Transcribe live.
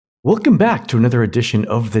Welcome back to another edition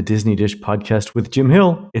of the Disney Dish podcast with Jim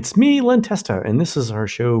Hill. It's me, Len Testa, and this is our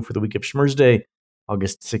show for the week of Schmurz Day,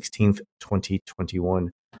 August 16th,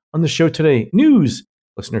 2021. On the show today, news,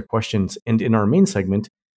 listener questions, and in our main segment,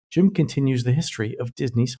 Jim continues the history of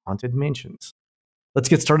Disney's haunted mansions. Let's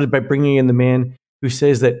get started by bringing in the man who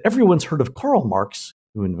says that everyone's heard of Karl Marx,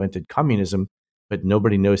 who invented communism, but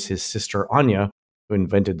nobody knows his sister Anya, who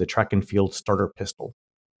invented the track and field starter pistol.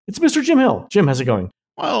 It's Mr. Jim Hill. Jim, how's it going?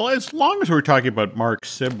 Well, as long as we're talking about Mark's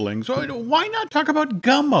siblings, why not talk about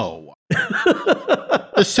Gummo?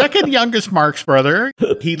 The second youngest Marx brother,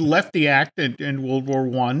 he left the act in World War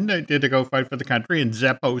I to go fight for the country, and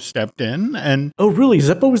Zeppo stepped in. And oh, really?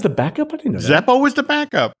 Zeppo was the backup? I didn't know that. Zeppo was the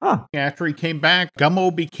backup. Huh. After he came back,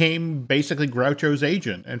 Gummo became basically Groucho's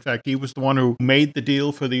agent. In fact, he was the one who made the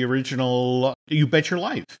deal for the original You Bet Your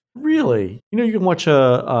Life. Really? You know, you can watch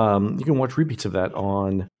repeats of that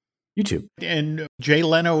on YouTube. And Jay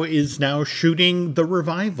Leno is now shooting the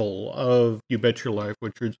revival of You Bet Your Life,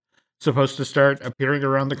 which was supposed to start appearing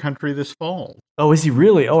around the country this fall. Oh, is he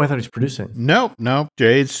really? Oh, I thought he was producing. No.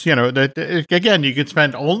 Jay's, again, you can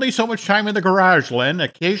spend only so much time in the garage, Len.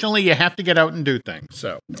 Occasionally you have to get out and do things.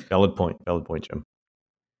 So Valid point, Jim. All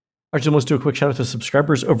right, Jim, let's do a quick shout out to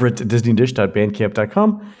subscribers over at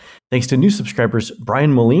disneydish.bandcamp.com. Thanks to new subscribers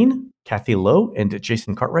Brian Moline, Kathy Lowe, and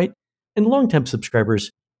Jason Cartwright, and longtime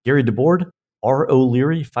subscribers Gary DeBoard, R.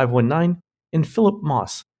 O'Leary 519, and Philip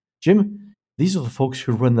Moss. Jim, these are the folks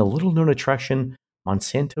who run the little-known attraction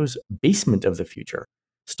Monsanto's Basement of the Future,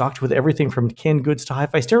 stocked with everything from canned goods to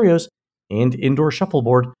hi-fi stereos and indoor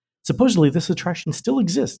shuffleboard. Supposedly, this attraction still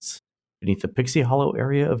exists beneath the Pixie Hollow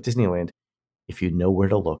area of Disneyland, if you know where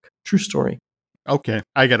to look. True story. Okay,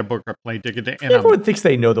 I got to book a plane ticket. And everyone thinks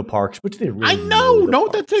they know the parks, but do they really know the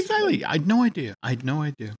parks? That's exactly. I had no idea.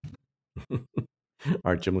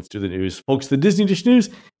 All right, Jim, let's do the news. Folks, the Disney Dish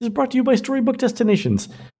News is brought to you by Storybook Destinations,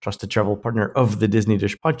 trusted travel partner of the Disney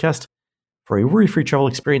Dish podcast. For a worry-free travel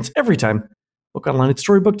experience every time, book online at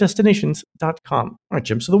StorybookDestinations.com. All right,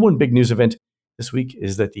 Jim, so the one big news event this week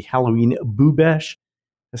is that the Halloween Boo Bash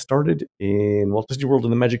has started in Walt Disney World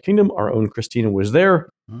in the Magic Kingdom. Our own Christina was there,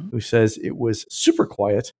 who says it was super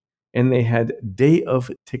quiet, and they had day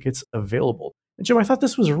of tickets available. And Jim, I thought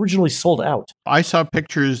this was originally sold out. I saw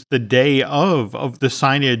pictures the day of the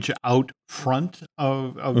signage out front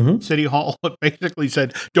of City Hall. It basically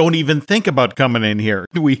said, don't even think about coming in here.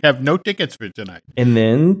 We have no tickets for tonight. And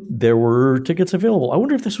then there were tickets available. I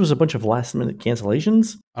wonder if this was a bunch of last-minute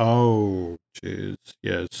cancellations. Oh, jeez.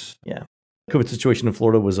 Yes. Yeah. COVID situation in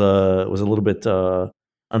Florida was a little bit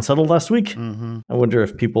unsettled last week. Mm-hmm. I wonder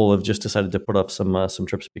if people have just decided to put up some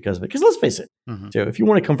trips because of it. Because let's face it, so if you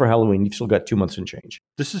want to come for Halloween, you've still got 2 months and change.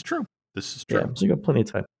 This is true. Yeah, so you got plenty of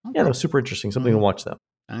time. Okay. Yeah, that was super interesting. Something to watch, though.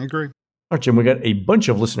 I agree. All right, Jim, we got a bunch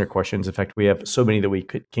of listener questions. In fact, we have so many that we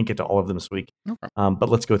can't get to all of them this week. Okay. But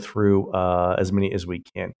let's go through as many as we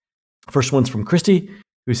can. First one's from Christy,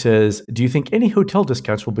 who says, do you think any hotel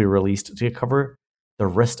discounts will be released to cover the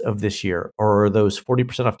rest of this year? Or are those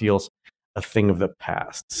 40% off deals a thing of the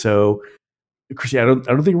past? So, Christy, I don't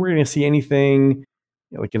think we're going to see anything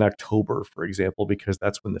like in October, for example, because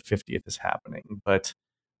that's when the 50th is happening. But,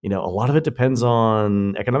 a lot of it depends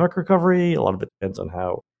on economic recovery. A lot of it depends on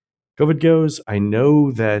how COVID goes. I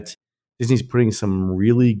know that Disney's putting some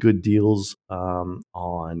really good deals on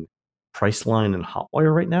Priceline and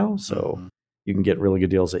Hotwire right now. So you can get really good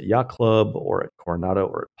deals at Yacht Club or at Coronado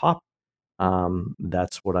or at Pop.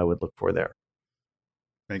 That's what I would look for there.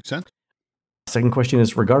 Makes sense. Second question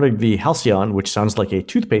is regarding the Halcyon, which sounds like a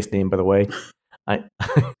toothpaste name, by the way. Now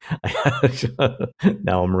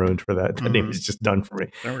I'm ruined for that. That name is just done for me.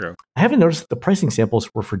 There we go. I haven't noticed that the pricing samples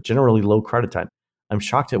were for generally low crowded time. I'm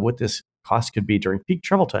shocked at what this cost could be during peak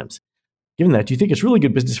travel times. Given that, do you think it's really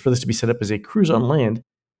good business for this to be set up as a cruise on land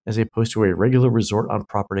as opposed to a regular resort on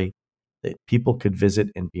property that people could visit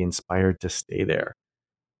and be inspired to stay there?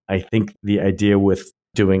 I think the idea with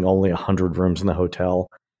doing only 100 rooms in the hotel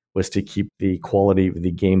was to keep the quality of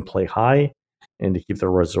the gameplay high and to keep the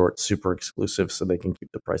resort super exclusive so they can keep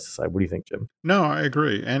the prices high. What do you think, Jim? No, I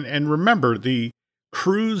agree. And remember, the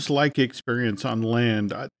cruise-like experience on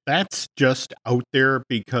land, that's just out there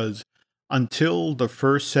because until the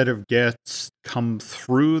first set of guests come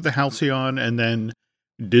through the Halcyon and then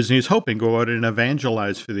Disney's hoping go out and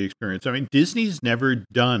evangelize for the experience. I mean, Disney's never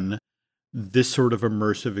done this sort of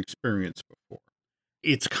immersive experience before.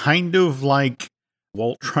 It's kind of like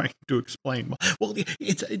Walt trying to explain, well,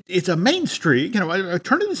 it's a main street, a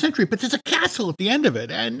turn of the century, but there's a castle at the end of it.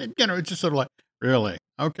 And, it's just sort of like, really?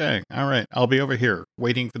 Okay. All right. I'll be over here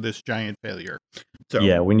waiting for this giant failure. So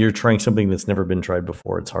Yeah, when you're trying something that's never been tried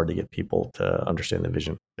before, it's hard to get people to understand the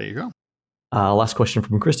vision. there you go. Last question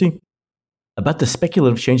from Christy. About the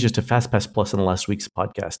speculative changes to FastPass Plus in last week's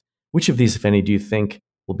podcast, which of these, if any, do you think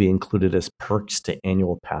will be included as perks to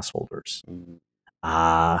annual pass holders?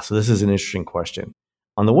 So this is an interesting question.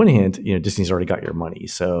 On the one hand, Disney's already got your money,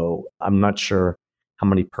 so I'm not sure how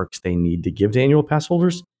many perks they need to give to annual pass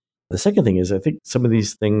holders. The second thing is, I think some of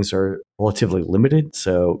these things are relatively limited.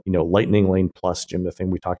 So, Lightning Lane Plus, Jim, the thing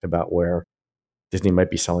we talked about where Disney might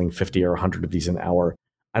be selling 50 or 100 of these an hour.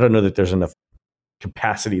 I don't know that there's enough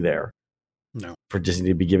capacity there for Disney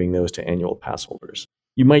to be giving those to annual pass holders.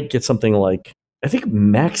 You might get something like, I think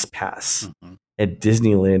Max Pass at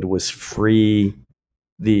Disneyland was free.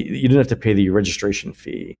 You didn't have to pay the registration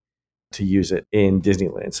fee to use it in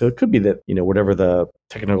Disneyland. So it could be that, whatever the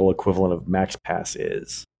technical equivalent of Max Pass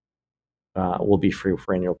is, will be free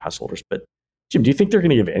for annual pass holders. But Jim, do you think they're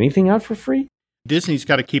going to give anything out for free? Disney's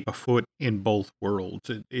got to keep a foot in both worlds.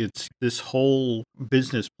 It's this whole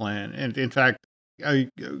business plan. And in fact, I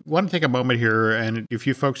want to take a moment here. And if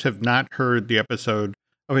you folks have not heard the episode,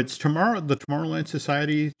 it's the Tomorrowland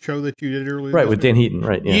Society show that you did earlier. Right, with Dan Heaton,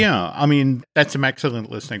 right. Yeah. I mean, that's some excellent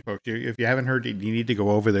listening, folks. If you haven't heard it, you need to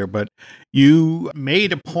go over there. But you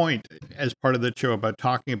made a point as part of the show about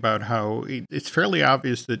talking about how it's fairly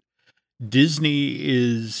obvious that Disney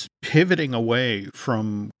is pivoting away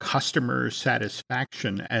from customer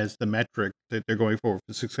satisfaction as the metric that they're going for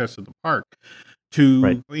the success of the park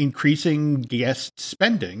to increasing guest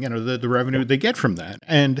spending, the revenue they get from that.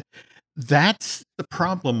 And that's the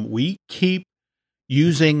problem. We keep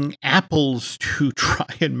using apples to try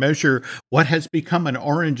and measure what has become an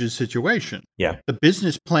oranges situation. Yeah. The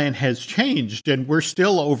business plan has changed and we're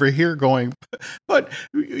still over here going, but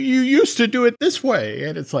you used to do it this way.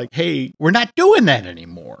 And it's like, hey, we're not doing that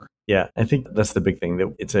anymore. Yeah, I think that's the big thing,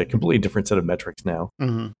 that it's a completely different set of metrics now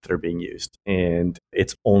that are being used, and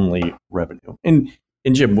it's only revenue. And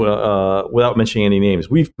Jim, without mentioning any names,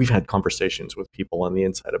 we've had conversations with people on the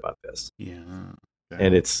inside about this. Yeah.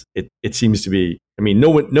 And it seems to be, no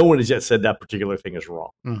one has yet said that particular thing is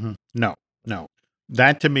wrong. No.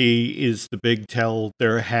 That to me is the big tell.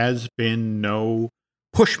 There has been no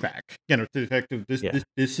pushback, to the effect of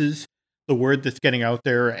this is the word that's getting out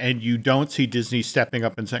there, and you don't see Disney stepping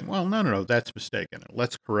up and saying, well, no, that's mistaken.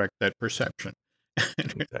 Let's correct that perception.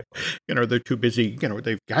 Exactly. They're too busy,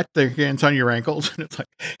 they've got their hands on your ankles, and it's like,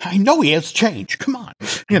 I know he has change. Come on,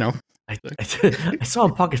 I saw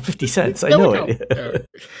him pocket 50 cents. I know it.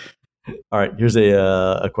 All right, here's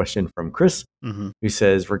a question from Chris, who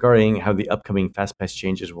says, regarding how the upcoming FastPass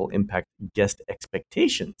changes will impact guest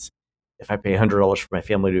expectations. If I pay $100 for my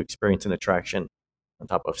family to experience an attraction on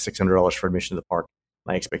top of $600 for admission to the park,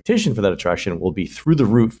 my expectation for that attraction will be through the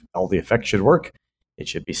roof. All the effects should work. It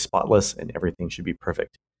should be spotless and everything should be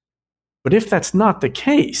perfect. But if that's not the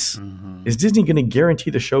case, is Disney going to guarantee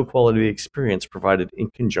the show quality of the experience provided in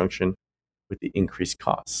conjunction with the increased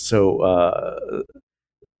costs? So,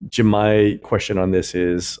 Jim, my question on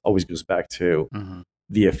this always goes back to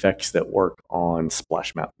the effects that work on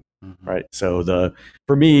Splash Mountain, right? So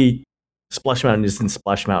for me, Splash Mountain isn't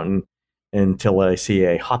Splash Mountain until I see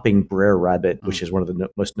a hopping Brer Rabbit, which is one of the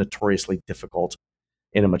most notoriously difficult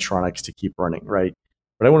animatronics to keep running, right?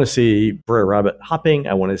 But I want to see Brer Rabbit hopping.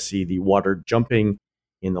 I want to see the water jumping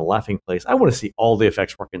in the laughing place. I want to see all the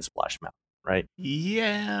effects work in Splash Mountain, right?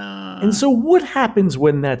 Yeah. And so what happens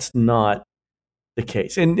when that's not the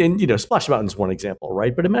case? And Splash Mountain's one example,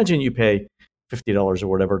 right? But imagine you pay $50 or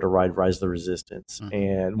whatever to ride Rise of the Resistance,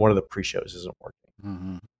 and one of the pre-shows isn't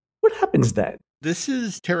working. What happens then? This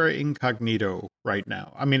is terra incognito right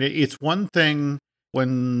now. It's one thing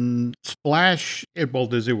when Splash at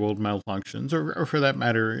Walt Disney World malfunctions, or for that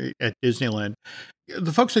matter at Disneyland.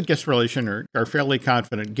 The folks at Guest Relation are fairly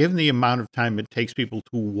confident, given the amount of time it takes people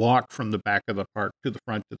to walk from the back of the park to the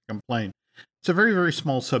front to complain. It's a very, very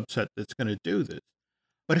small subset that's going to do this.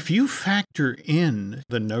 But if you factor in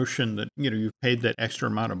the notion that, you've paid that extra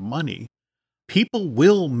amount of money, people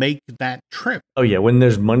will make that trip. Oh, yeah. When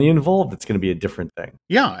there's money involved, it's going to be a different thing.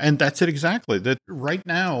 Yeah, and that's it exactly. That right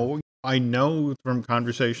now, I know from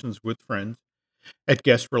conversations with friends at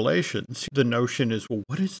Guest Relations, the notion is, well,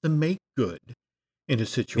 what is the make good in a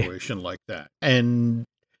situation like that? And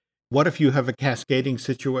what if you have a cascading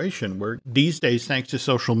situation where these days, thanks to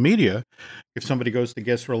social media, if somebody goes to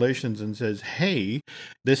Guest Relations and says, hey,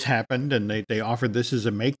 this happened and they offered this as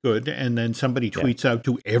a make good, and then somebody tweets out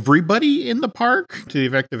to everybody in the park to the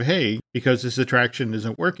effect of, hey, because this attraction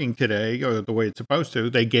isn't working today or the way it's supposed to,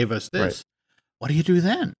 they gave us this. Right. What do you do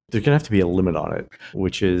then? There's going to have to be a limit on it,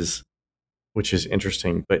 which is which is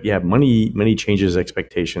interesting. But yeah, money changes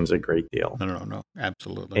expectations a great deal. No,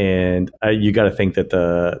 absolutely. And you got to think that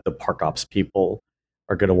the park ops people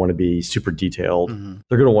are going to want to be super detailed. Mm-hmm.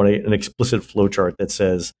 They're going to want an explicit flow chart that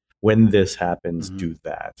says when this happens, Mm-hmm. do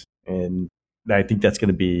that. And I think that's going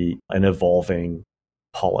to be an evolving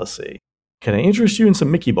policy. Can I interest you in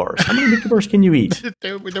some Mickey bars? How many Mickey bars can you eat?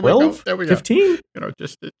 There we 12? go. There we 15? go.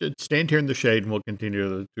 Just stand here in the shade and we'll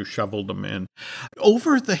continue to shovel them in.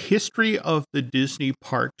 Over the history of the Disney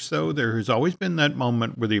parks, though, there has always been that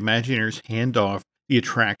moment where the Imagineers hand off the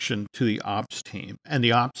attraction to the ops team. And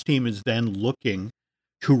the ops team is then looking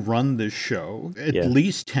to run this show at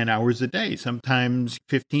least 10 hours a day, sometimes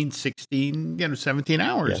 15, 16, 17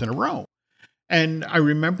 hours in a row. And I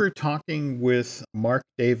remember talking with Mark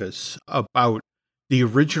Davis about the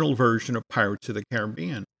original version of Pirates of the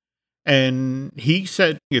Caribbean. And he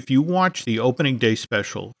said, if you watch the opening day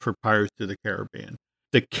special for Pirates of the Caribbean,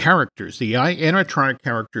 the characters, the animatronic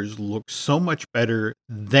characters look so much better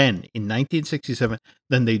then in 1967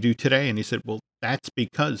 than they do today. And he said, well, that's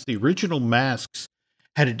because the original masks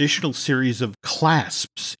had additional series of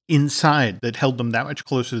clasps inside that held them that much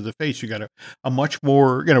closer to the face. You got a much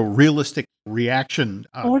more, realistic reaction.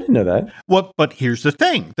 I didn't know that. Well, but here's the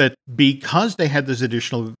thing, that because they had this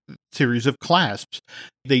additional series of clasps,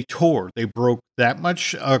 they broke that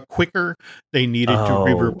much quicker. They needed to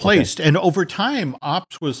be replaced. Okay. And over time,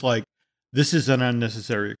 Ops was like, this is an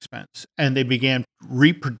unnecessary expense. And they began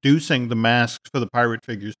reproducing the masks for the pirate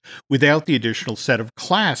figures without the additional set of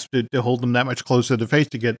clasps to hold them that much closer to the face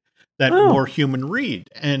to get that more human read.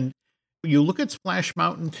 And you look at Splash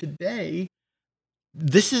Mountain today,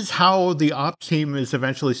 this is how the ops team is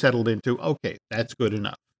eventually settled into, okay, that's good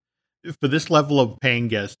enough. For this level of paying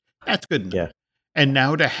guests, that's good enough. Yeah. And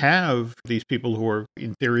now to have these people who are,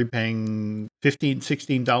 in theory, paying $15,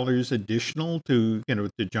 $16 additional to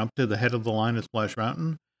jump to the head of the line of Splash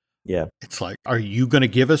Mountain. Yeah. It's like, are you going to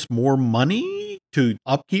give us more money to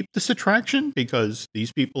upkeep this attraction? Because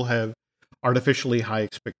these people have artificially high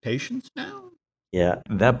expectations now? Yeah,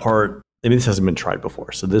 that part, this hasn't been tried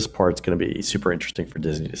before. So this part's going to be super interesting for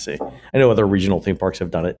Disney to see. I know other regional theme parks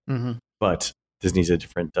have done it, but Disney's a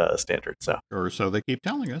different standard. Or so they keep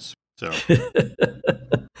telling us. So,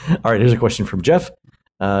 all right, here's a question from Jeff,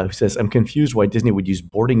 who says, I'm confused why Disney would use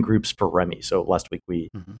boarding groups for Remy. So last week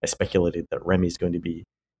I speculated that Remy is going to be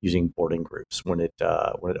using boarding groups when it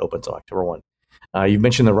opens on October 1. You've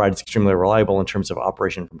mentioned the ride is extremely reliable in terms of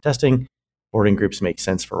operation from testing. Boarding groups make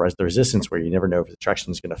sense for Rise of the Resistance, where you never know if the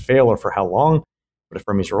attraction is going to fail or for how long. But if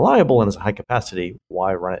Remy's reliable and is a high capacity,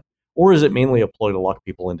 why run it? Or is it mainly a ploy to lock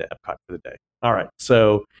people into Epcot for the day? All right,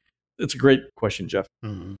 so it's a great question, Jeff.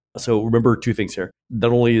 So remember two things here.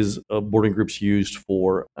 Not only is boarding groups used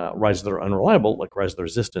for rides that are unreliable, like Rise of the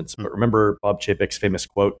Resistance, but remember Bob Chapek's famous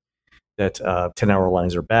quote that 10-hour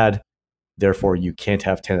lines are bad. Therefore, you can't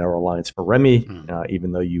have 10-hour lines for Remy,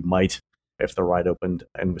 even though you might if the ride opened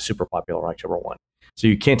and was super popular on October 1. So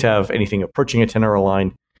you can't have anything approaching a 10-hour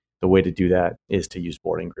line. The way to do that is to use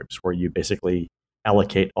boarding groups, where you basically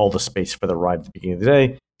allocate all the space for the ride at the beginning of the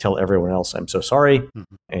day, tell everyone else, I'm so sorry,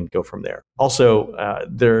 and go from there. Also,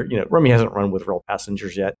 Remy hasn't run with real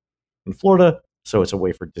passengers yet in Florida, so it's a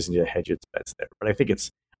way for Disney to hedge its bets there. But I think it's,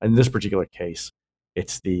 in this particular case,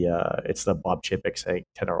 it's the Bob Chapek saying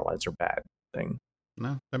 10-hour lines are bad thing.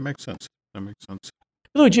 No, that makes sense. By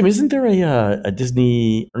the way, Jim, isn't there a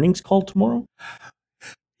Disney earnings call tomorrow?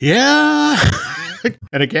 Yeah.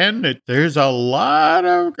 And again, there's a lot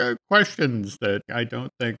of questions that I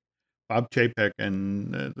don't think Bob Chapek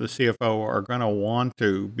and the CFO are going to want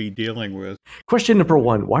to be dealing with. Question number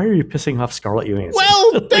one, why are you pissing off Scarlett Johansson?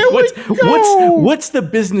 Well, there we go. What's the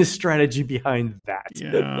business strategy behind that?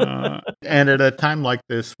 Yeah. And at a time like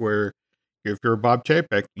this where if you're Bob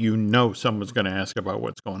Chapek, someone's going to ask about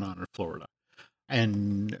what's going on in Florida.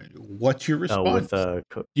 And what's your response? So,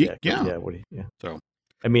 I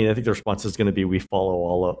think the response is going to be, we follow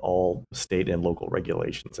all state and local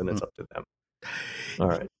regulations, and it's up to them. All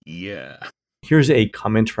right. Yeah. Here's a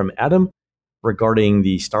comment from Adam regarding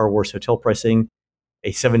the Star Wars hotel pricing.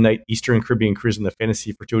 A 7-night Eastern Caribbean cruise in the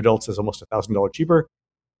Fantasy for 2 adults is almost $1,000 cheaper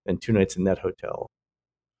than 2 nights in that hotel.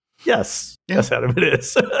 Yes. Yeah. Yes, Adam, it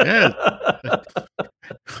is. Yeah.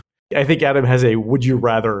 I think Adam has a would you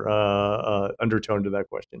rather undertone to that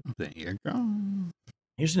question. There you go.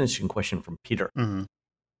 Here's an interesting question from Peter,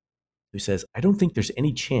 who says, I don't think there's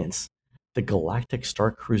any chance the Galactic Star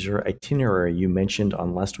Cruiser itinerary you mentioned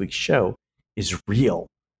on last week's show is real.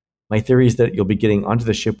 My theory is that you'll be getting onto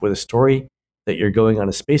the ship with a story that you're going on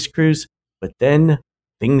a space cruise, but then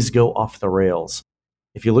things go off the rails.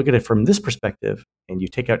 If you look at it from this perspective, and you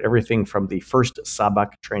take out everything from the first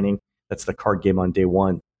Sabak training that's the card game on day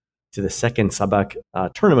one, to the second Sabak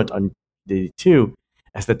tournament on day two,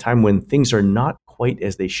 as the time when things are not quite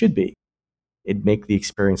as they should be. It'd make the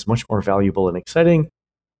experience much more valuable and exciting.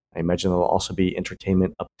 I imagine there'll also be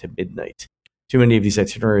entertainment up to midnight. Too many of these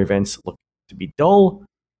itinerary events look to be dull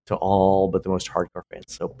to all but the most hardcore fans.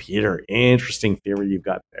 So, Peter, interesting theory you've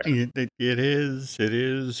got there. It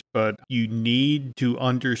is, but you need to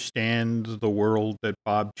understand the world that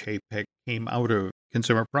Bob Chapek came out of,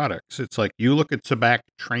 consumer products. It's like you look at Sabak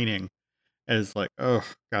training as like, oh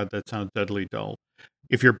God, that sounds deadly dull.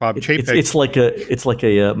 If you're Bob Chapek, it's like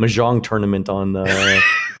a mahjong tournament on.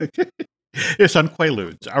 It's on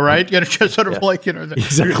Quaaludes, all right? Just sort of like,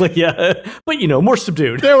 exactly, yeah. But, more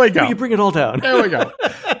subdued. There we go. You bring it all down. There we go.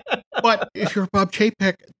 But if you're Bob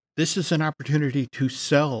Chapek, this is an opportunity to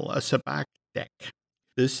sell a Sabak deck.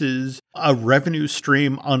 This is a revenue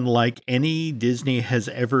stream unlike any Disney has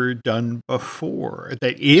ever done before.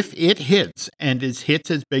 That if it hits and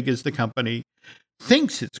hits as big as the company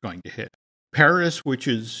thinks it's going to hit, Paris, which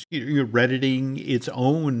is redditing its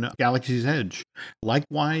own Galaxy's Edge.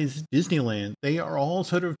 Likewise, Disneyland, they are all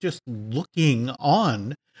sort of just looking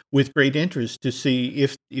on with great interest to see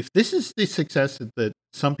if this is the success that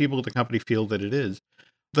some people at the company feel that it is.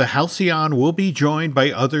 The Halcyon will be joined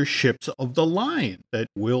by other ships of the line that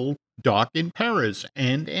will dock in Paris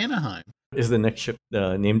and Anaheim. Is the next ship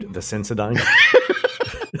named the Sensodyne?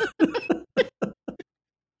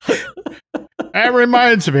 That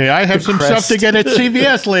reminds me, I have some stuff to get at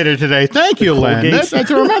CVS later today. Thank you, Len. That's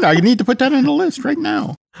a reminder. I need to put that on the list right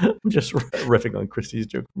now. I'm just riffing on Christy's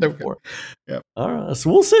joke from before. Yep. All right, so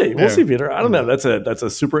we'll see. We'll see, Peter. I don't know. That's a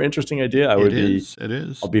super interesting idea. It is.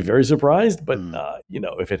 I'll be very surprised, but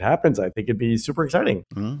if it happens, I think it'd be super exciting.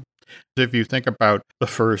 Mm. If you think about the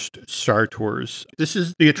first Star Tours, this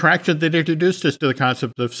is the attraction that introduced us to the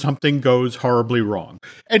concept of something goes horribly wrong.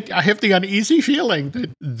 And I have the uneasy feeling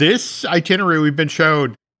that this itinerary we've been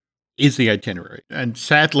showed is the itinerary. And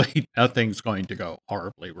sadly, nothing's going to go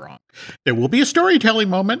horribly wrong. There will be a storytelling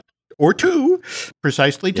moment or two,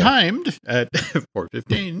 precisely timed at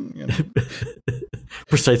 4:15.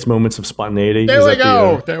 Precise moments of spontaneity. There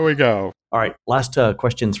we go. All right, last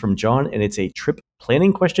question's from John, and it's a trip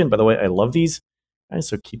planning question. By the way, I love these,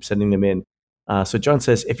 so keep sending them in. So John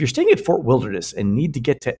says, if you're staying at Fort Wilderness and need to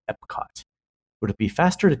get to Epcot, would it be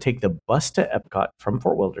faster to take the bus to Epcot from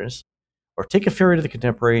Fort Wilderness, or take a ferry to the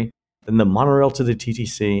Contemporary, then the monorail to the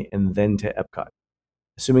TTC, and then to Epcot?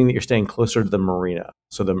 Assuming that you're staying closer to the marina,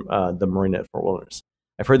 so the marina at Fort Wilderness.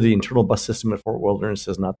 I've heard the internal bus system at Fort Wilderness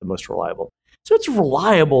is not the most reliable. So it's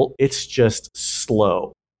reliable, it's just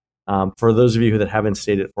slow. For those of you that haven't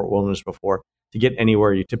stayed at Fort Wilderness before, to get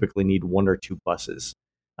anywhere, you typically need one or two buses.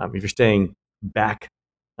 If you're staying back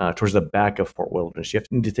towards the back of Fort Wilderness, you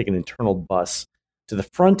need to take an internal bus to the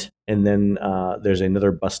front, and then there's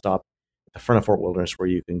another bus stop at the front of Fort Wilderness where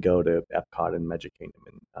you can go to Epcot and Magic Kingdom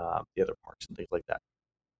and the other parks and things like that.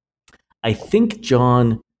 I think,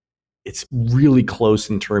 John, it's really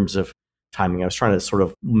close in terms of timing. I was trying to sort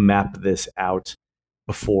of map this out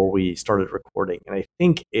before we started recording, and I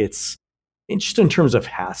think it's just in terms of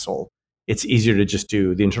hassle, it's easier to just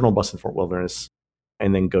do the internal bus in Fort Wilderness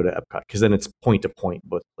and then go to Epcot, because then it's point to point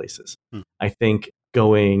both places. I think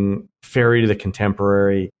going ferry to the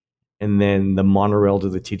Contemporary and then the monorail to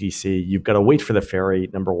the TTC, you've got to wait for the ferry,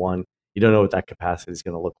 number one. You don't know what that capacity is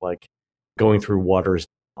going to look like. Going through waters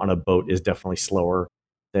on a boat is definitely slower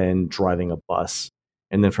than driving a bus.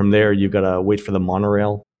 And then from there, you've got to wait for the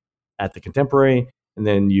monorail at the Contemporary, and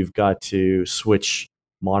then you've got to switch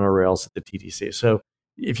monorails at the TTC. So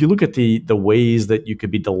if you look at the ways that you could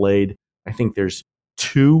be delayed, I think there's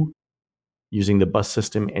 2 using the bus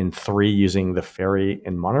system and 3 using the ferry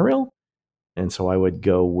and monorail. And so I would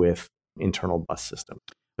go with internal bus system.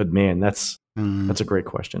 But man, that's a great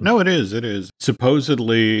question. No, it is. It is.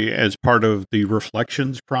 Supposedly, as part of the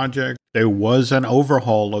Reflections project, there was an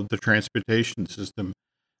overhaul of the transportation system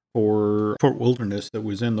for Fort Wilderness that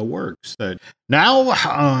was in the works that now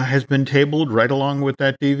has been tabled right along with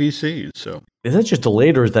that DVC. So is that just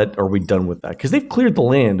delayed, or are we done with that? Because they've cleared the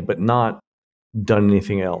land, but not done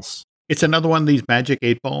anything else. It's another one of these magic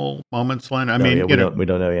 8-ball moments, Len. We don't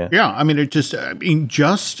know yet. Yeah, I mean,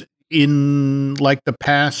 just in like the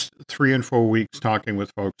past 3 and 4 weeks, talking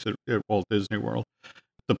with folks at Walt Disney World,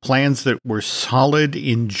 the plans that were solid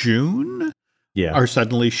in June are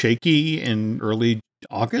suddenly shaky in early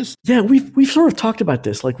August. Yeah, we've sort of talked about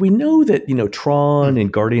this. Like, we know that Tron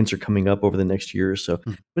and Guardians are coming up over the next year or so,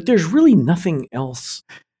 but there's really nothing else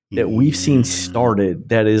that we've seen started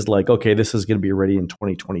that is like, okay, this is going to be ready in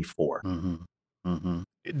 2024.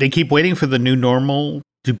 They keep waiting for the new normal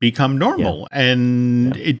to become normal.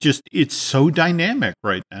 And it's so dynamic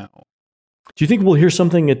right now. Do you think we'll hear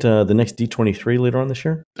something at the next D23 later on this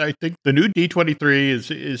year? I think the new D23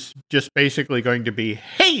 is just basically going to be,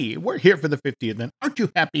 hey, we're here for the 50th, and aren't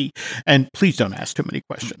you happy? And please don't ask too many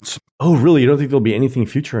questions. Oh, really? You don't think there'll be anything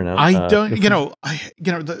future announced? I don't.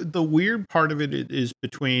 The weird part of it is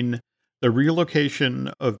between the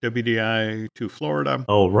relocation of WDI to Florida.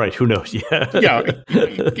 Oh, right. Who knows? Yeah.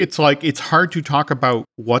 It's like it's hard to talk about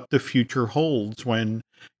what the future holds when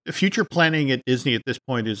the future planning at Disney at this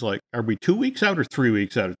point is like, are we 2 weeks out or 3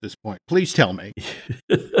 weeks out at this point? Please tell me.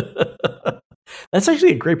 That's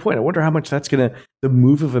actually a great point. I wonder how much the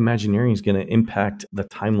move of Imagineering is going to impact the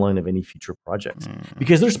timeline of any future projects.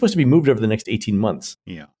 Because they're supposed to be moved over the next 18 months,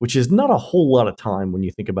 which is not a whole lot of time when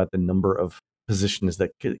you think about the number of positions that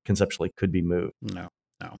conceptually could be moved. No.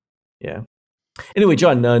 Yeah. Anyway,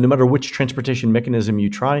 John, no matter which transportation mechanism you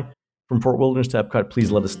try, from Fort Wilderness to Epcot, please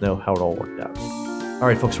let us know how it all worked out. All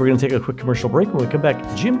right, folks, we're going to take a quick commercial break. When we come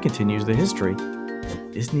back, Jim continues the history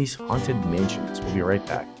of Disney's Haunted Mansions. We'll be right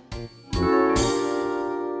back.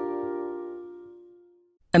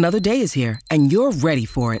 Another day is here, and you're ready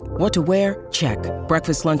for it. What to wear? Check.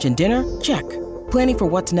 Breakfast, lunch, and dinner? Check. Planning for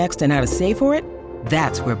what's next and how to save for it?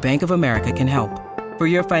 That's where Bank of America can help. For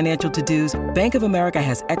your financial to-dos, Bank of America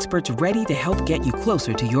has experts ready to help get you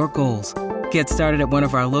closer to your goals. Get started at one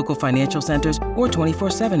of our local financial centers or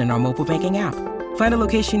 24/7 in our mobile banking app. Find a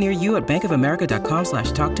location near you at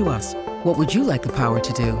bankofamerica.com/talktous. What would you like the power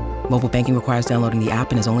to do? Mobile banking requires downloading the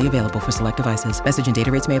app and is only available for select devices. Message and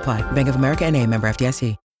data rates may apply. Bank of America N.A., member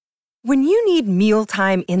FDIC. When you need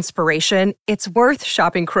mealtime inspiration, it's worth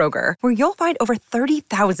shopping Kroger, where you'll find over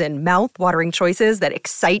 30,000 mouth-watering choices that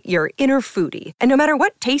excite your inner foodie. And no matter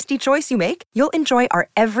what tasty choice you make, you'll enjoy our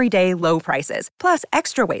everyday low prices, plus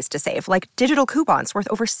extra ways to save, like digital coupons worth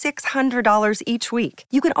over $600 each week.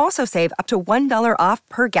 You can also save up to $1 off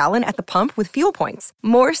per gallon at the pump with fuel points.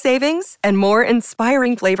 More savings and more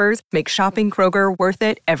inspiring flavors make shopping Kroger worth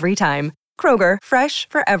it every time. Kroger, fresh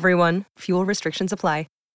for everyone. Fuel restrictions apply.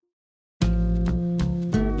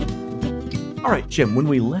 All right, Jim, when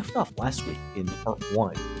we left off last week in part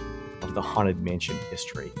 1 of the Haunted Mansion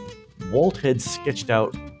history, Walt had sketched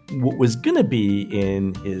out what was going to be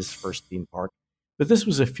in his first theme park, but this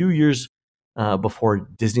was a few years before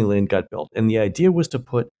Disneyland got built, and the idea was to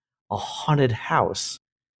put a haunted house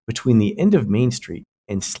between the end of Main Street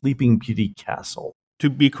and Sleeping Beauty Castle.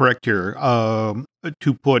 To be correct here,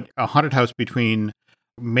 to put a haunted house between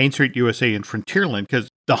Main Street USA and Frontierland, because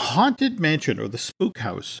the Haunted Mansion or the Spook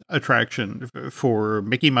House attraction for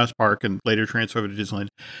Mickey Mouse Park and later transferred to Disneyland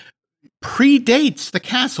predates the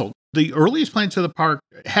castle. The earliest plans of the park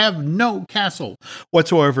have no castle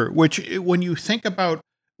whatsoever, which when you think about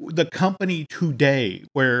the company today,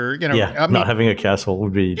 where, not having a castle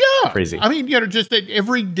would be crazy. I mean, just that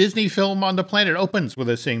every Disney film on the planet opens with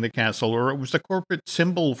us seeing the castle, or it was the corporate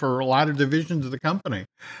symbol for a lot of divisions of the company.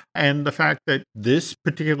 And the fact that this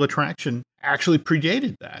particular attraction actually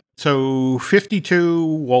predated that. So 52,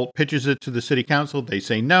 Walt pitches it to the city council. They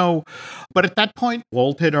say no. But at that point,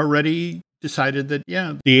 Walt had already decided that,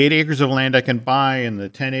 the 8 acres of land I can buy and the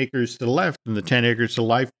 10 acres to the left and the 10 acres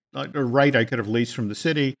to the right I could have leased from the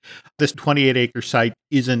city. This 28-acre site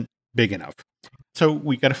isn't big enough. So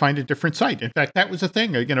we got to find a different site. In fact, that was the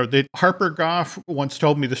thing. That Harper Goff once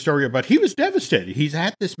told me the story about he was devastated. He's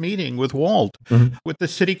at this meeting with Walt, with the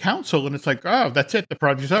city council, and it's like, oh, that's it. The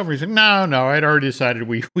project's over. He's like, no, I'd already decided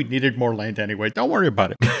we needed more land anyway. Don't worry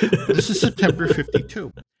about it. This is September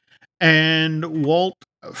 52. And Walt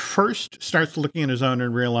first starts looking at his own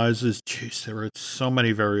and realizes, geez, there are so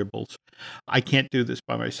many variables. I can't do this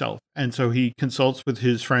by myself. And so he consults with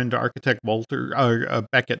his friend, architect Walter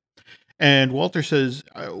Beckett. And Walter says,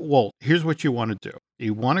 Walt, here's what you want to do.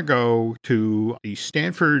 You want to go to the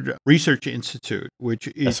Stanford Research Institute, which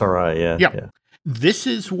is... SRI, yeah. This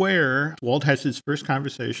is where Walt has his first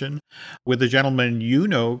conversation with a gentleman you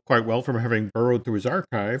know quite well from having burrowed through his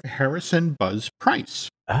archive, Harrison Buzz Price.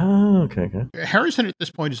 Oh, okay. Harrison at this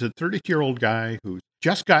point is a 32-year-old guy who's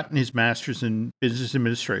just gotten his master's in business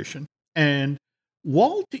administration. And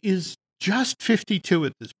Walt is just 52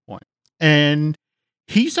 at this point. And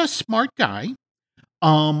he's a smart guy.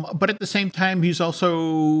 But at the same time, he's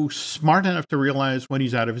also smart enough to realize when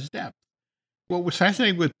he's out of his depth. What was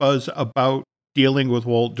fascinating with Buzz about dealing with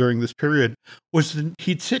Walt during this period was that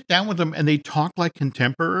he'd sit down with him and they'd talk like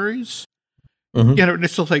contemporaries. And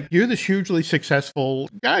it's just like, you're this hugely successful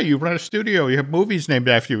guy. You run a studio. You have movies named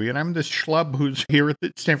after you. And I'm this schlub who's here at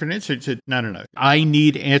the Stanford Institute. He said, no. I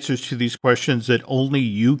need answers to these questions that only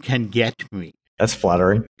you can get me. That's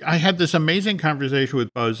flattering. I had this amazing conversation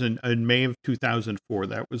with Buzz in May of 2004.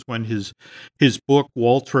 That was when his book,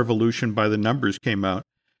 Walt's Revolution by the Numbers, came out.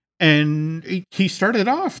 And he started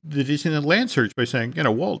off the Disneyland Land Search by saying,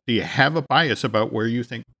 Walt, do you have a bias about where you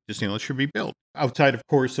think Disneyland should be built? Outside, of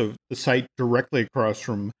course, of the site directly across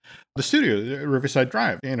from the studio, Riverside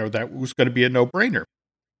Drive. That was going to be a no-brainer.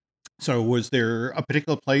 So was there a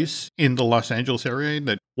particular place in the Los Angeles area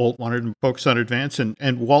that Walt wanted to focus on advance? And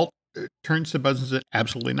Walt turns to Buzz and said,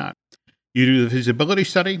 absolutely not. You do the feasibility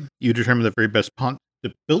study, you determine the very best pond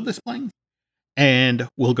to build this plane, and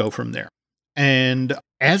we'll go from there. And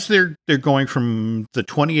as they're going from the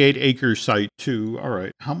 28-acre site to, all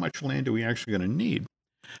right, how much land are we actually going to need?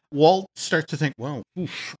 Walt starts to think, well,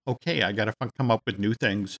 okay, I got to come up with new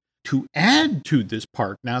things to add to this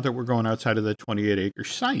park now that we're going outside of the 28-acre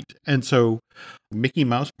site. And so Mickey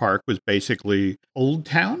Mouse Park was basically Old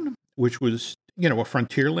Town, which was, a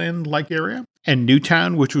Frontierland-like area, and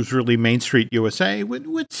Newtown, which was really Main Street USA,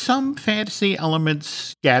 with some fantasy elements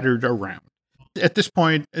scattered around. At this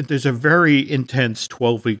point, there's a very intense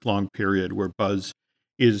 12-week-long period where Buzz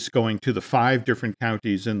is going to the 5 different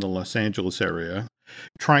counties in the Los Angeles area,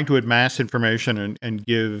 trying to amass information and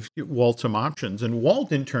give Walt some options. And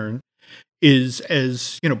Walt, in turn, is,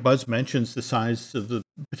 as Buzz mentions the size of the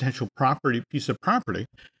potential piece of property,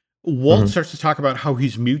 Walt starts to talk about how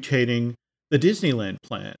he's mutating the Disneyland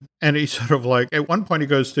plan. And he's sort of like, at one point he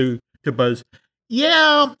goes to Buzz,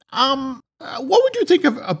 what would you think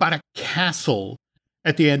about a castle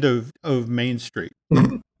at the end of Main Street?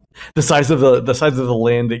 The size of the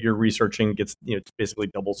land that you're researching gets, basically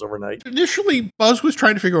doubles overnight. Initially, Buzz was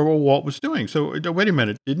trying to figure out what Walt was doing. So wait a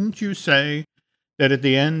minute, didn't you say that at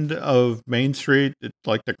the end of Main Street, it's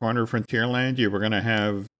like the corner of Frontierland, you were going to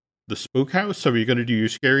have the spook house? So are you going to do your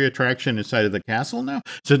scary attraction inside of the castle now?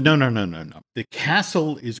 So no. The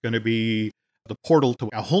castle is going to be the portal to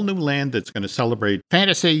a whole new land that's going to celebrate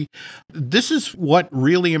fantasy. This is what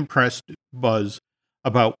really impressed Buzz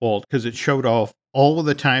about Walt, because it showed off all of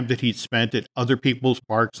the time that he'd spent at other people's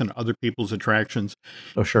parks and other people's attractions.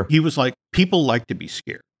 Oh, sure. He was like, people like to be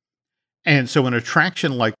scared. And so an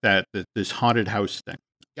attraction like that this haunted house thing,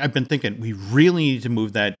 I've been thinking we really need to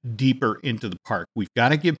move that deeper into the park. We've got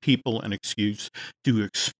to give people an excuse to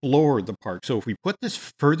explore the park. So if we put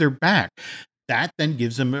this further back, that then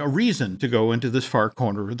gives them a reason to go into this far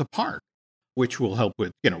corner of the park, which will help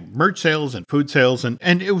with, merch sales and food sales. And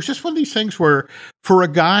it was just one of these things where, for a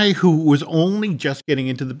guy who was only just getting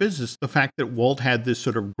into the business, the fact that Walt had this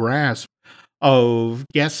sort of grasp of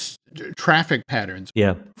guest traffic patterns.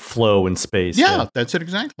 Yeah, flow and space. Yeah, that's it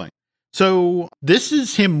exactly. So this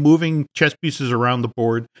is him moving chess pieces around the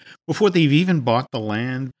board before they've even bought the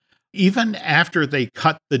land. Even after they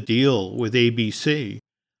cut the deal with ABC,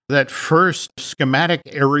 that first schematic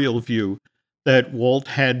aerial view that Walt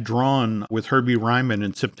had drawn with Herbie Ryman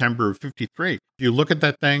in September of 53. You look at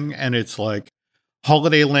that thing and it's like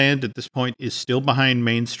Holiday Land at this point is still behind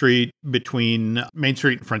Main Street, between Main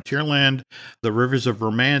Street and Frontierland. The Rivers of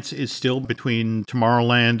Romance is still between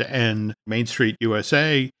Tomorrowland and Main Street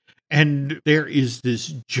USA. And there is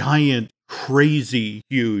this giant, crazy,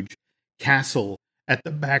 huge castle at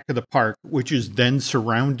the back of the park, which is then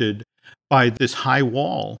surrounded by this high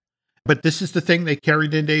wall. But this is the thing they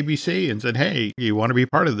carried into ABC and said, hey, you want to be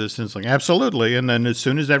part of this? And it's like, absolutely. And then as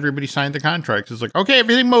soon as everybody signed the contracts, it's like, okay,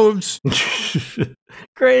 everything moves.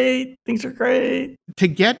 Great. Things are great. To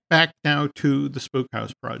get back now to the Spook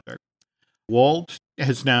House project, Walt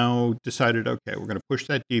has now decided, okay, we're going to push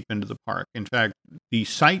that deep into the park. In fact, the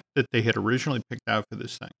site that they had originally picked out for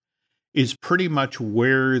this thing is pretty much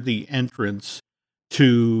where the entrance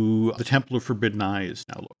to the Temple of Forbidden Eye is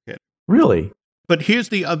now located. Really? But here's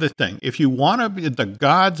the other thing. If you want to be the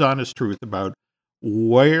God's honest truth about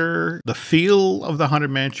where the feel of the Haunted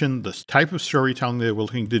Mansion, the type of storytelling they were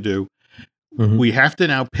looking to do, we have to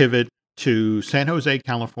now pivot to San Jose,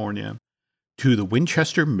 California, to the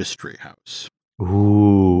Winchester Mystery House.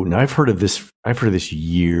 Ooh, now I've heard of this. I've heard of this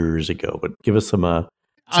years ago, but give us some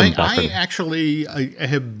I actually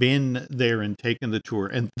have been there and taken the tour,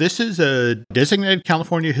 and this is a designated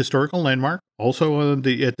California historical landmark, also on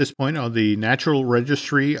at this point on the National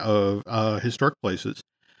Registry of Historic Places.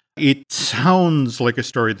 It sounds like a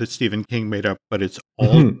story that Stephen King made up, but it's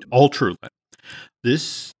all true.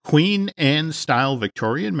 This Queen Anne style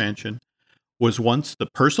Victorian mansion was once the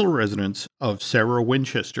personal residence of Sarah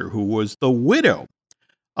Winchester, who was the widow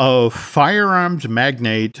of firearms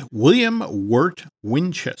magnate William Wirt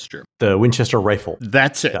Winchester. The Winchester rifle.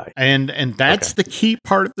 That's it. Guy. And that's the key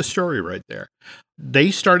part of the story right there. They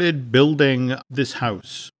started building this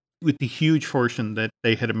house with the huge fortune that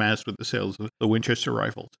they had amassed with the sales of the Winchester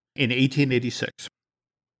rifles. in 1886.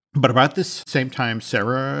 But about this same time,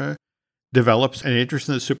 Sarah develops an interest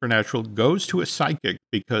in the supernatural, goes to a psychic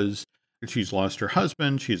because she's lost her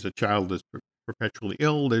husband. She's a child that's perpetually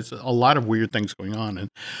ill. There's a lot of weird things going on. And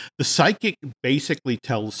the psychic basically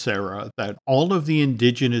tells Sarah that all of the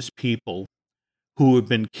indigenous people who have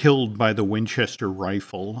been killed by the Winchester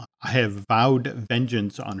rifle have vowed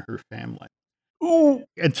vengeance on her family. Ooh.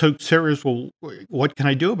 And so Sarah's, well, what can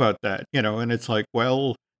I do about that? And it's like,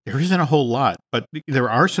 well, there isn't a whole lot, but there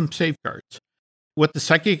are some safeguards. What the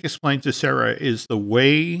psychic explains to Sarah is the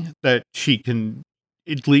way that she can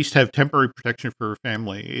at least have temporary protection for her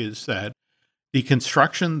family is that the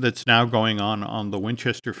construction that's now going on the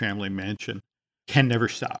Winchester family mansion can never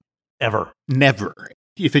stop. Ever. Never.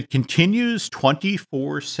 If it continues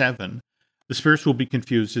 24/7, the spirits will be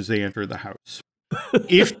confused as they enter the house.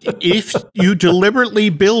 If you deliberately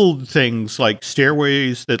build things like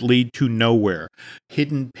stairways that lead to nowhere,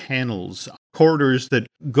 hidden panels, corridors that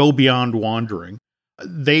go beyond wandering,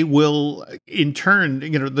 they will, in turn,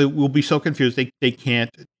 they will be so confused they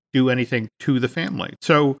can't do anything to the family.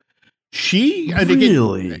 So she,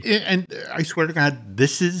 Really? and I swear to God,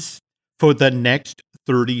 this is for the next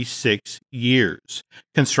 36 years.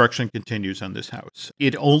 Construction continues on this house.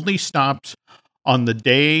 It only stops on the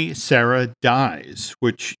day Sarah dies,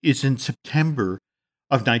 which is in September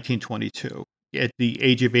of 1922, at the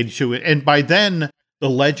age of 82. And by then, the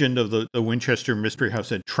legend of the Winchester Mystery House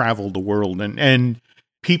had traveled the world, and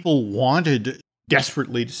people wanted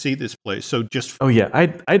desperately to see this place. So just Oh yeah,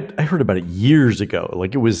 I heard about it years ago.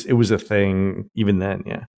 Like it was a thing even then.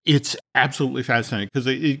 Yeah, it's absolutely fascinating because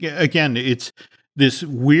again, it's this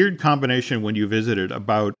weird combination when you visit it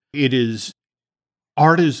about it is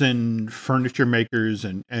artisan furniture makers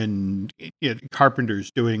and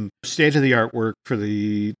carpenters doing state-of-the-art work for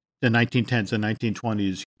the 1910s and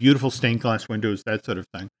 1920s, beautiful stained glass windows, that sort of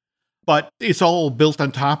thing. But it's all built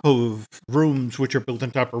on top of rooms, which are built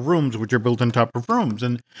on top of rooms, which are built on top of rooms.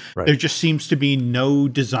 And right. There just seems to be no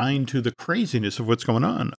design to the craziness of what's going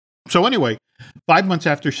on. So anyway, 5 months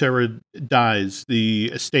after Sarah dies, the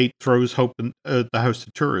estate throws hope in the house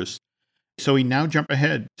to tourists. So we now jump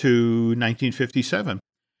ahead to 1957.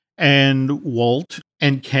 And Walt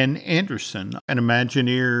and Ken Anderson, an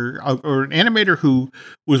Imagineer or an animator who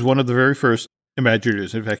was one of the very first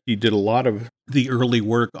Imagineers. In fact, he did a lot of the early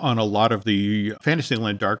work on a lot of the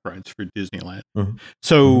Fantasyland dark rides for Disneyland. Mm-hmm.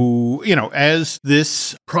 So, as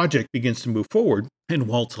this project begins to move forward, and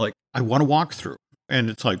Walt's like, I want to walk through. And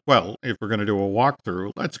it's like, well, if we're going to do a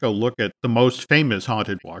walkthrough, let's go look at the most famous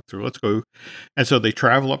haunted walkthrough. Let's go. And so they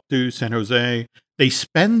travel up to San Jose. They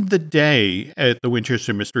spend the day at the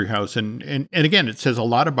Winchester Mystery House. And again, it says a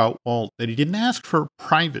lot about Walt that he didn't ask for a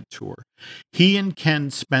private tour. He and Ken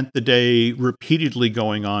spent the day repeatedly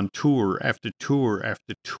going on tour after tour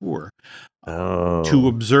after tour to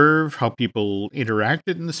observe how people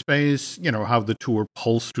interacted in the space, how the tour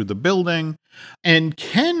pulsed through the building. And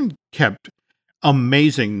Ken kept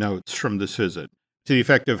amazing notes from this visit to the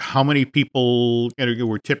effect of how many people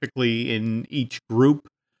were typically in each group.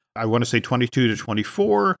 I want to say 22 to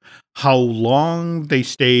 24, how long they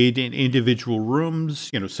stayed in individual rooms.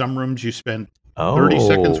 Some rooms you spent 30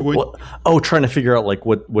 seconds with. Trying to figure out like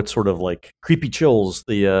what sort of like creepy chills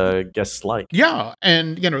the guests like. Yeah.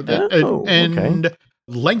 And,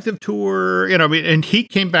 length of tour, and he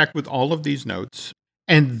came back with all of these notes.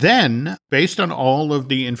 And then based on all of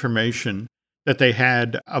the information that they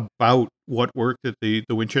had about what worked at the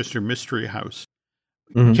Winchester Mystery House,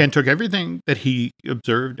 mm-hmm. Ken took everything that he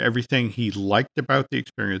observed, everything he liked about the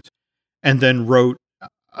experience, and then wrote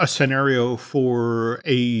a scenario for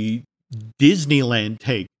a Disneyland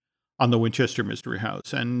take on the Winchester Mystery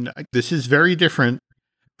House. And this is very different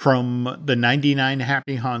from the 99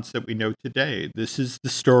 happy haunts that we know today. This is the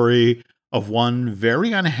story of one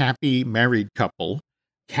very unhappy married couple,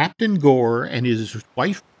 Captain Gore and his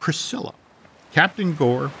wife, Priscilla. Captain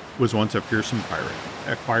Gore was once a fearsome pirate,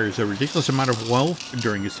 acquires a ridiculous amount of wealth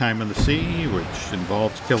during his time on the sea, which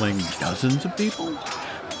involves killing dozens of people.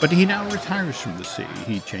 But he now retires from the sea.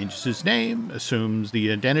 He changes his name, assumes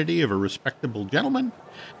the identity of a respectable gentleman,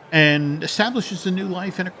 and establishes a new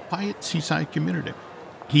life in a quiet seaside community.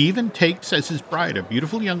 He even takes as his bride a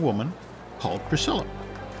beautiful young woman called Priscilla.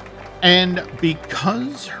 And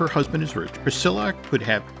because her husband is rich, Priscilla could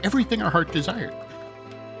have everything her heart desired.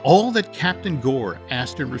 All that Captain Gore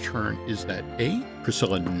asked in return is that A,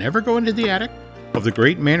 Priscilla never go into the attic of the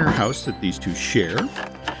great manor house that these two share,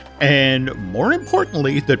 and more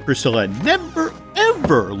importantly, that Priscilla never,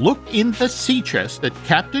 ever look in the sea chest that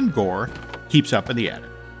Captain Gore keeps up in the attic.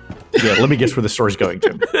 Yeah, let me guess where the story's going,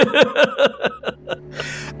 Jim.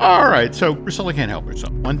 All right, so Priscilla can't help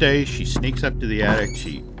herself. One day, she sneaks up to the attic.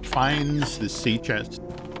 She finds the sea chest,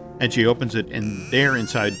 and she opens it, and there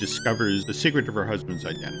inside discovers the secret of her husband's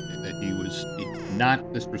identity, that he was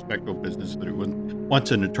not this respectable business, that he was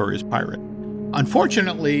once a notorious pirate.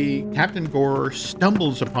 Unfortunately, Captain Gore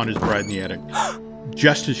stumbles upon his bride in the attic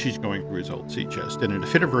just as she's going through his old sea chest, and in a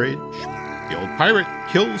fit of rage, the old pirate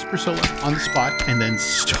kills Priscilla on the spot and then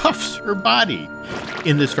stuffs her body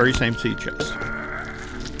in this very same sea chest.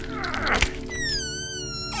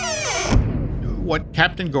 What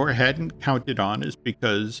Captain Gore hadn't counted on is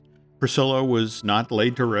because Priscilla was not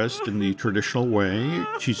laid to rest in the traditional way,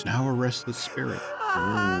 she's now a restless spirit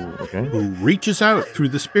who reaches out through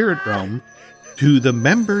the spirit realm to the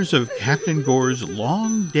members of Captain Gore's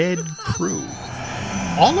long-dead crew,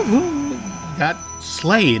 all of whom got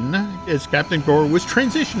slain as Captain Gore was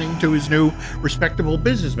transitioning to his new respectable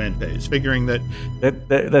businessman phase, figuring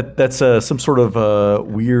that's some sort of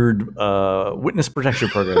weird witness protection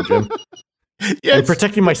program, Jim. Yes. I'm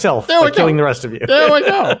protecting myself by killing the rest of you. There we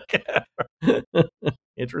go.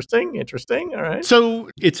 Interesting. All right.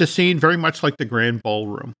 So it's a scene very much like the Grand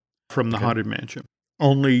Ballroom from the Haunted Mansion,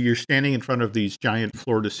 only you're standing in front of these giant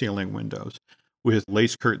floor-to-ceiling windows with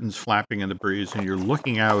lace curtains flapping in the breeze, and you're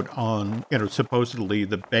looking out on, supposedly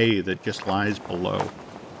the bay that just lies below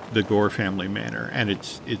the Gore family manor. And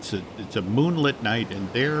it's a moonlit night,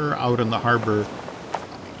 and there out on the harbor,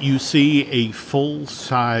 you see a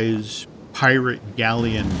full-size pirate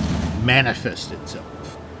galleon manifest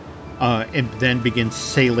itself, and then begin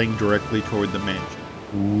sailing directly toward the mansion.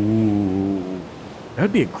 Ooh. That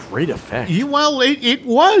would be a great effect. It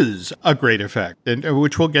was a great effect, and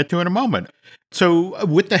which we'll get to in a moment. So,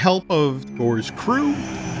 with the help of Gore's crew,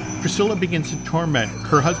 Priscilla begins to torment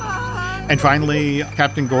her husband. And finally,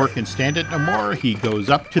 Captain Gore can stand it no more. He goes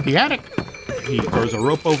up to the attic, he throws a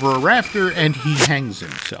rope over a rafter, and he hangs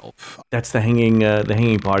himself. That's the hanging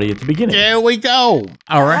body at the beginning. There we go.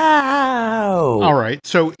 All right. Wow. All right.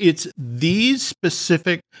 So, it's these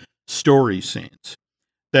specific story scenes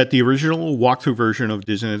that the original walkthrough version of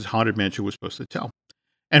Disney's Haunted Mansion was supposed to tell.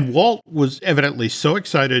 And Walt was evidently so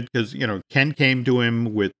excited because, Ken came to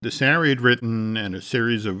him with the scenario he'd written and a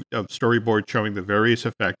series of storyboards showing the various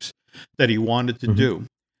effects that he wanted to do,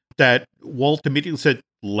 that Walt immediately said,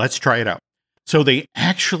 let's try it out. So they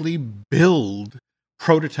actually build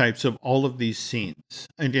prototypes of all of these scenes.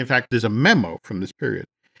 And in fact, there's a memo from this period.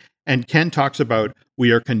 And Ken talks about,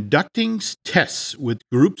 we are conducting tests with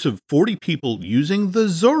groups of 40 people using the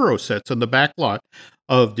Zorro sets on the back lot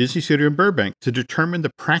of Disney Studio in Burbank to determine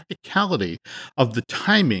the practicality of the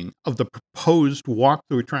timing of the proposed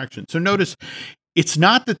walkthrough attraction. So notice, it's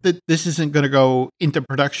not that this isn't going to go into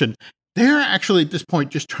production. They're actually at this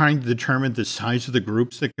point just trying to determine the size of the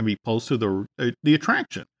groups that can be pulled through the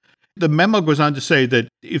attraction. The memo goes on to say that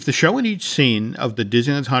if the show in each scene of the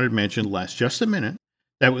Disneyland's Haunted Mansion lasts just a minute,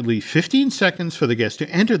 that would leave 15 seconds for the guest to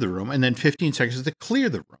enter the room and then 15 seconds to clear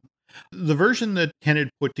the room. The version that Ken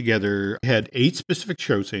had put together had 8 specific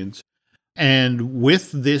show scenes. And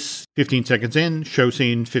with this 15 seconds in, show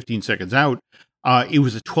scene, 15 seconds out, it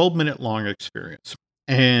was a 12-minute long experience.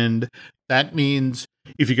 And that means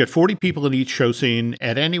if you get 40 people in each show scene,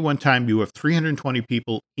 at any one time, you have 320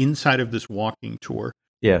 people inside of this walking tour.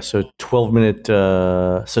 Yeah, so 12-minute,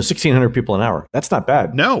 so 1,600 people an hour. That's not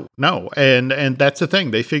bad. No. And that's the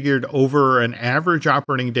thing. They figured over an average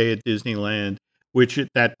operating day at Disneyland, which at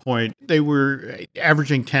that point, they were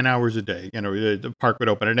averaging 10 hours a day. The park would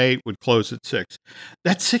open at 8, would close at 6.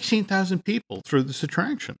 That's 16,000 people through this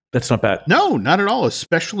attraction. That's not bad. No, not at all,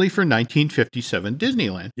 especially for 1957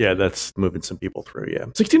 Disneyland. Yeah, that's moving some people through, yeah.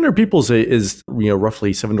 1,600 people is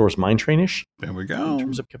roughly Seven Dwarfs Mine Train-ish. There we go. In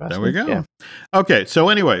terms of capacity. There we go. Yeah. Okay, so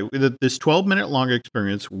anyway, this 12-minute long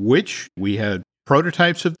experience, which we had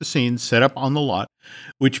prototypes of the scenes set up on the lot,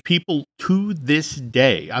 which people to this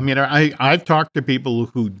day, I mean, I've talked to people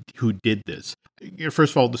who did this.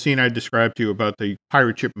 First of all, the scene I described to you about the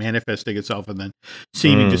pirate ship manifesting itself and then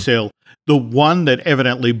seeming to sail, the one that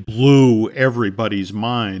evidently blew everybody's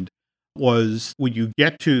mind was when you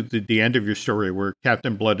get to the end of your story where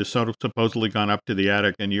Captain Blood has supposedly gone up to the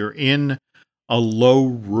attic and you're in a low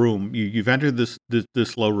room. You've entered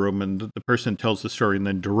this low room, and the person tells the story and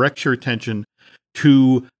then directs your attention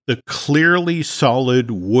to the clearly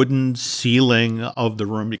solid wooden ceiling of the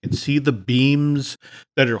room. You can see the beams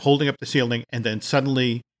that are holding up the ceiling, and then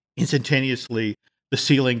suddenly, instantaneously, the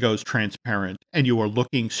ceiling goes transparent, and you are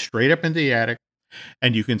looking straight up into the attic,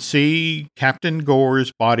 and you can see Captain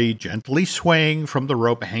Gore's body gently swaying from the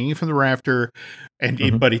rope, hanging from the rafter,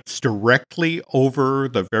 but it's directly over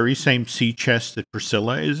the very same sea chest that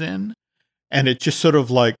Priscilla is in. And it's just sort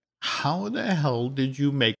of like, how the hell did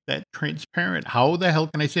you make that transparent? How the hell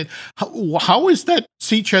can I say it? How is that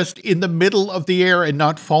sea chest in the middle of the air and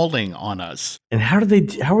not falling on us? And how are they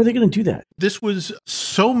going to do that? This was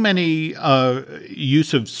so many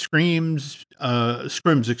use of scrims,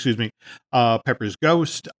 excuse me, Pepper's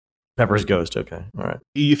Ghost. Pepper's Ghost. Okay. All right.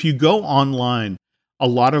 If you go online, a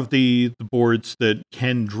lot of the boards that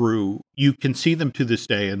Ken drew, you can see them to this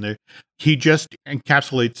day, and he just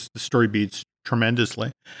encapsulates the story beats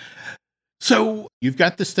tremendously. So you've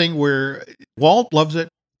got this thing where Walt loves it.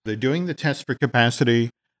 They're doing the test for capacity.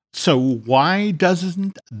 So why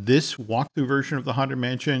doesn't this walkthrough version of the Haunted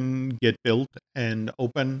Mansion get built and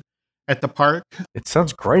open at the park? It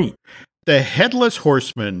sounds great. The Headless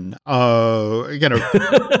Horseman, foiled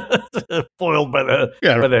by the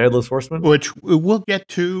Headless Horseman, which we'll get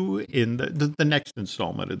to in the next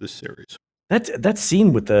installment of this series. That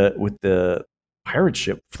scene with the pirate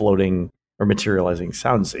ship floating or materializing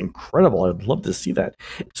sounds incredible. I'd love to see that.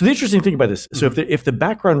 So the interesting thing about this, so if the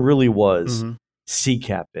background really was Sea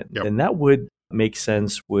Captain, then that would make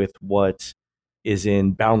sense with what is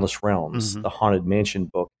in Boundless Realms, the Haunted Mansion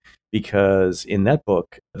book, because in that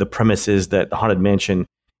book, the premise is that the Haunted Mansion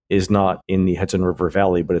is not in the Hudson River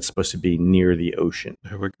Valley, but it's supposed to be near the ocean.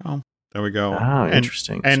 There we go. Ah,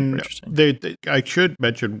 interesting. And I should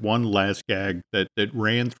mention one last gag that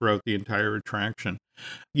ran throughout the entire attraction.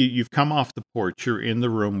 You've come off the porch. You're in the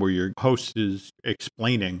room where your host is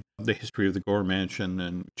explaining the history of the Gore Mansion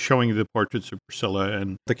and showing you the portraits of Priscilla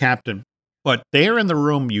and the captain. But there in the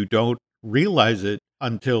room, you don't realize it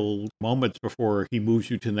until moments before he moves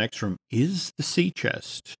you to the next room, is the sea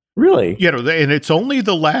chest. Really? And it's only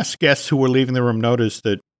the last guests who were leaving the room notice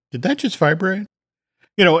that, did that just vibrate?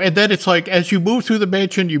 And then it's like, as you move through the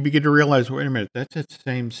mansion, you begin to realize, wait a minute, that's the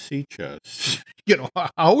same sea chest.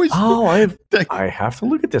 How is... I have to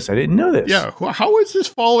look at this. I didn't know this. Yeah, how is this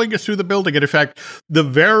following us through the building? And in fact, the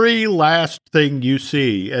very last thing you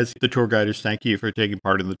see as the tour guide is thank you for taking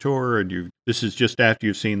part in the tour, and this is just after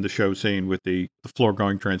you've seen the show scene with the floor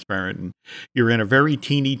going transparent, and you're in a very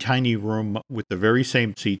teeny tiny room with the very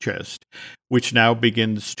same sea chest, which now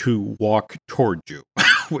begins to walk toward you.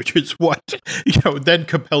 Which is what, then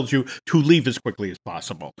compels you to leave as quickly as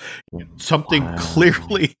possible. Something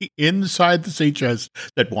clearly inside the sea chest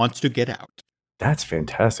that wants to get out. That's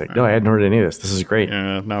fantastic. No, I hadn't heard any of this. This is great.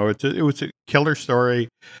 Yeah, no, it was a killer story.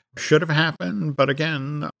 Should have happened, but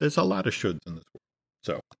again, there's a lot of shoulds in this world.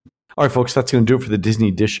 So, all right, folks, that's going to do it for the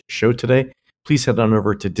Disney Dish show today. Please head on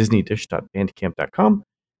over to disneydish.bandcamp.com,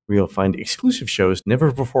 where you'll find exclusive shows never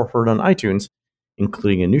before heard on iTunes,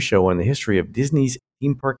 including a new show on the history of Disney's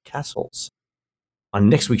theme park castles. On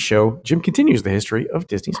next week's show, Jim continues the history of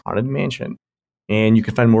Disney's Haunted Mansion. And you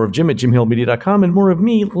can find more of Jim at jimhillmedia.com and more of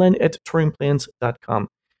me, Len, at touringplans.com.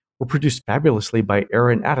 We're produced fabulously by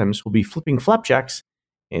Aaron Adams, who'll be flipping flapjacks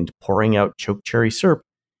and pouring out choke cherry syrup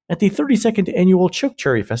at the 32nd Annual Choke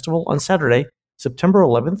Cherry Festival on Saturday, September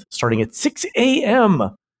 11th, starting at 6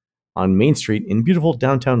 a.m. on Main Street in beautiful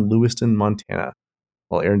downtown Lewiston, Montana.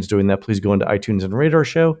 While Aaron's doing that, please go into iTunes and rate our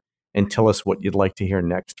show and tell us what you'd like to hear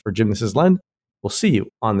next. For Jim, this is Len. We'll see you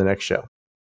on the next show.